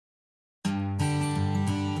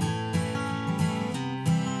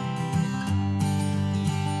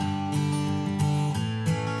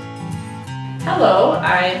Hello,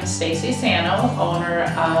 I'm Stacie Sanow, owner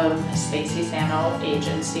of Stacie Sanow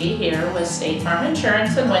Agency here with State Farm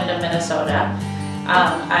Insurance in Windom, Minnesota.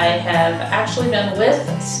 I have actually been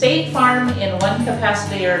with State Farm in one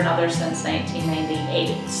capacity or another since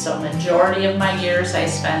 1998. So majority of my years I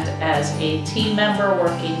spent as a team member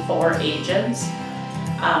working for agents.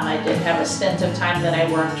 I did have a stint of time that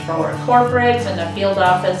I worked for corporate in a field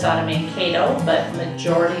office out of Mankato, but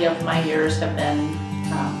majority of my years have been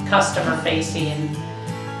customer facing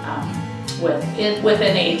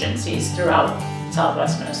within agencies throughout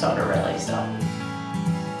Southwest Minnesota, really. So.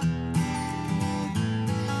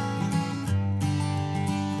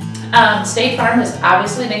 State Farm is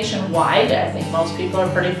obviously nationwide. I think most people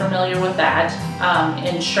are pretty familiar with that.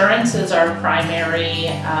 Insurance is our primary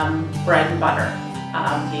bread and butter.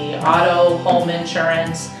 The auto, home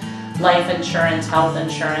insurance, life insurance, health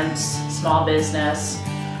insurance, small business.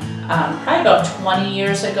 Probably about 20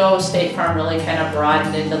 years ago, State Farm really kind of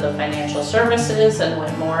broadened into the financial services and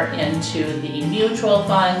went more into the mutual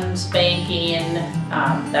funds, banking,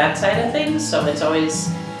 that side of things. So it's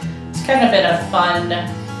kind of been a fun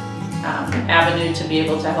avenue to be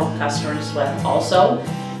able to help customers with also.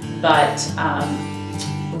 But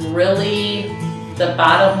really the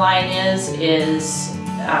bottom line is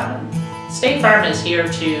State Farm is here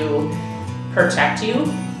to protect you,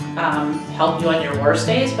 help you on your worst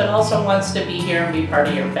days, but also wants to be here and be part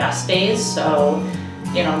of your best days. So,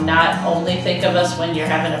 not only think of us when you're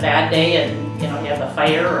having a bad day and, you have a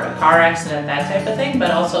fire or a car accident, that type of thing,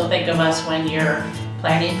 but also think of us when you're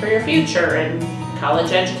planning for your future and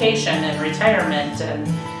college education and retirement and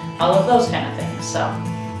all of those kind of things.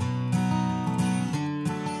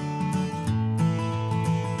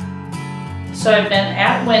 So I've been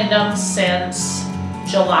at Windom since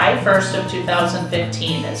July 1st of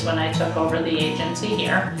 2015 is when I took over the agency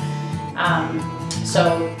here.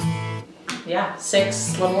 So yeah,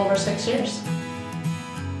 little over 6 years.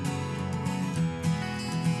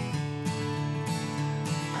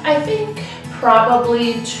 I think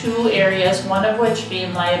probably two areas, one of which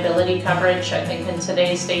being liability coverage. I think in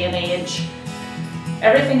today's day and age,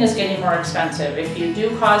 everything is getting more expensive. If you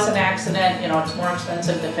do cause an accident, it's more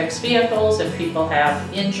expensive to fix vehicles. If people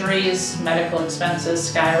have injuries, medical expenses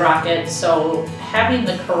skyrocket. So having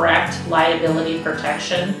the correct liability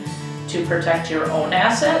protection to protect your own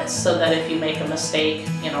assets so that if you make a mistake,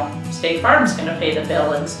 State Farm's going to pay the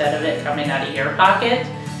bill instead of it coming out of your pocket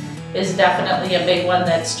is definitely a big one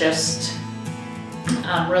that's just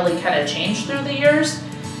really kind of changed through the years.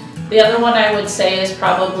 The other one I would say is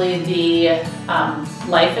probably the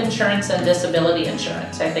life insurance and disability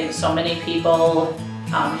insurance. I think so many people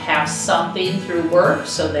have something through work,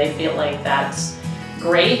 so they feel like that's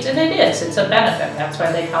great, and it is. It's a benefit. That's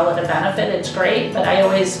why they call it a benefit. It's great, but I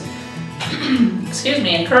always,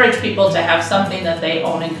 encourage people to have something that they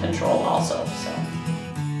own and control also.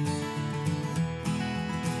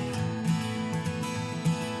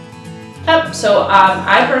 So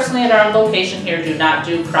I personally at our location here do not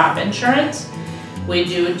do crop insurance. We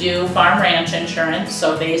do farm ranch insurance.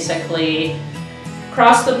 So basically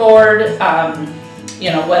across the board,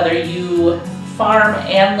 whether you farm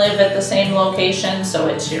and live at the same location, so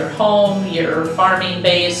it's your home, your farming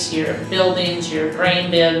base, your buildings, your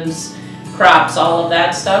grain bins, crops, all of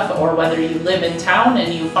that stuff, or whether you live in town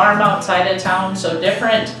and you farm outside of town. So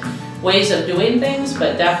different ways of doing things,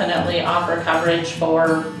 but definitely offer coverage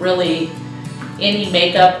for really any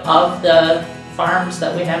makeup of the farms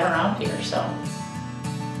that we have around here. So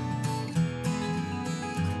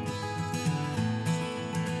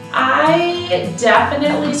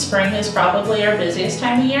definitely spring is probably our busiest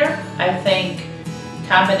time of year. I think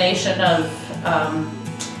combination of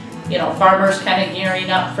farmers kind of gearing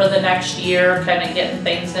up for the next year, kind of getting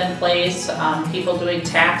things in place, people doing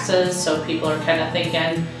taxes, so people are kind of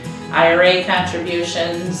thinking IRA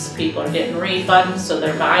contributions, people are getting refunds, so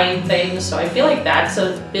they're buying things. So I feel like that's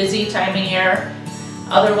a busy time of year.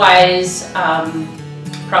 Otherwise,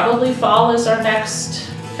 probably fall is our next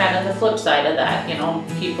kind of the flip side of that.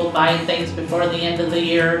 People buying things before the end of the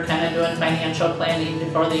year, kind of doing financial planning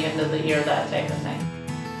before the end of the year, that type of thing.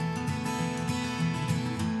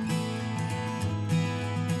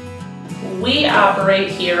 We operate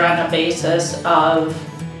here on a basis of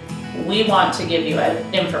we want to give you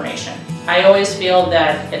information. I always feel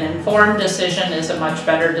that an informed decision is a much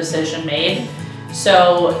better decision made.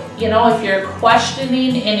 So, if you're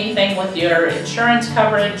questioning anything with your insurance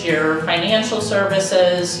coverage, your financial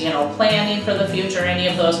services, planning for the future, any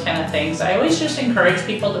of those kind of things, I always just encourage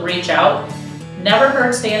people to reach out. Never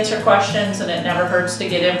hurts to answer questions, and it never hurts to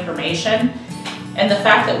get information. And the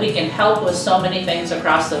fact that we can help with so many things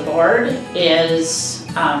across the board is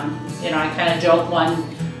you know, I kind of joke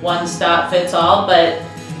one stop fits all, but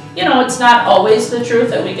you know, it's not always the truth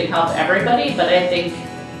that we can help everybody, but I think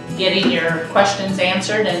getting your questions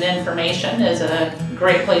answered and information is a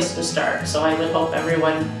great place to start. So I would hope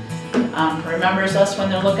everyone remembers us when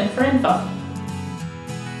they're looking for info.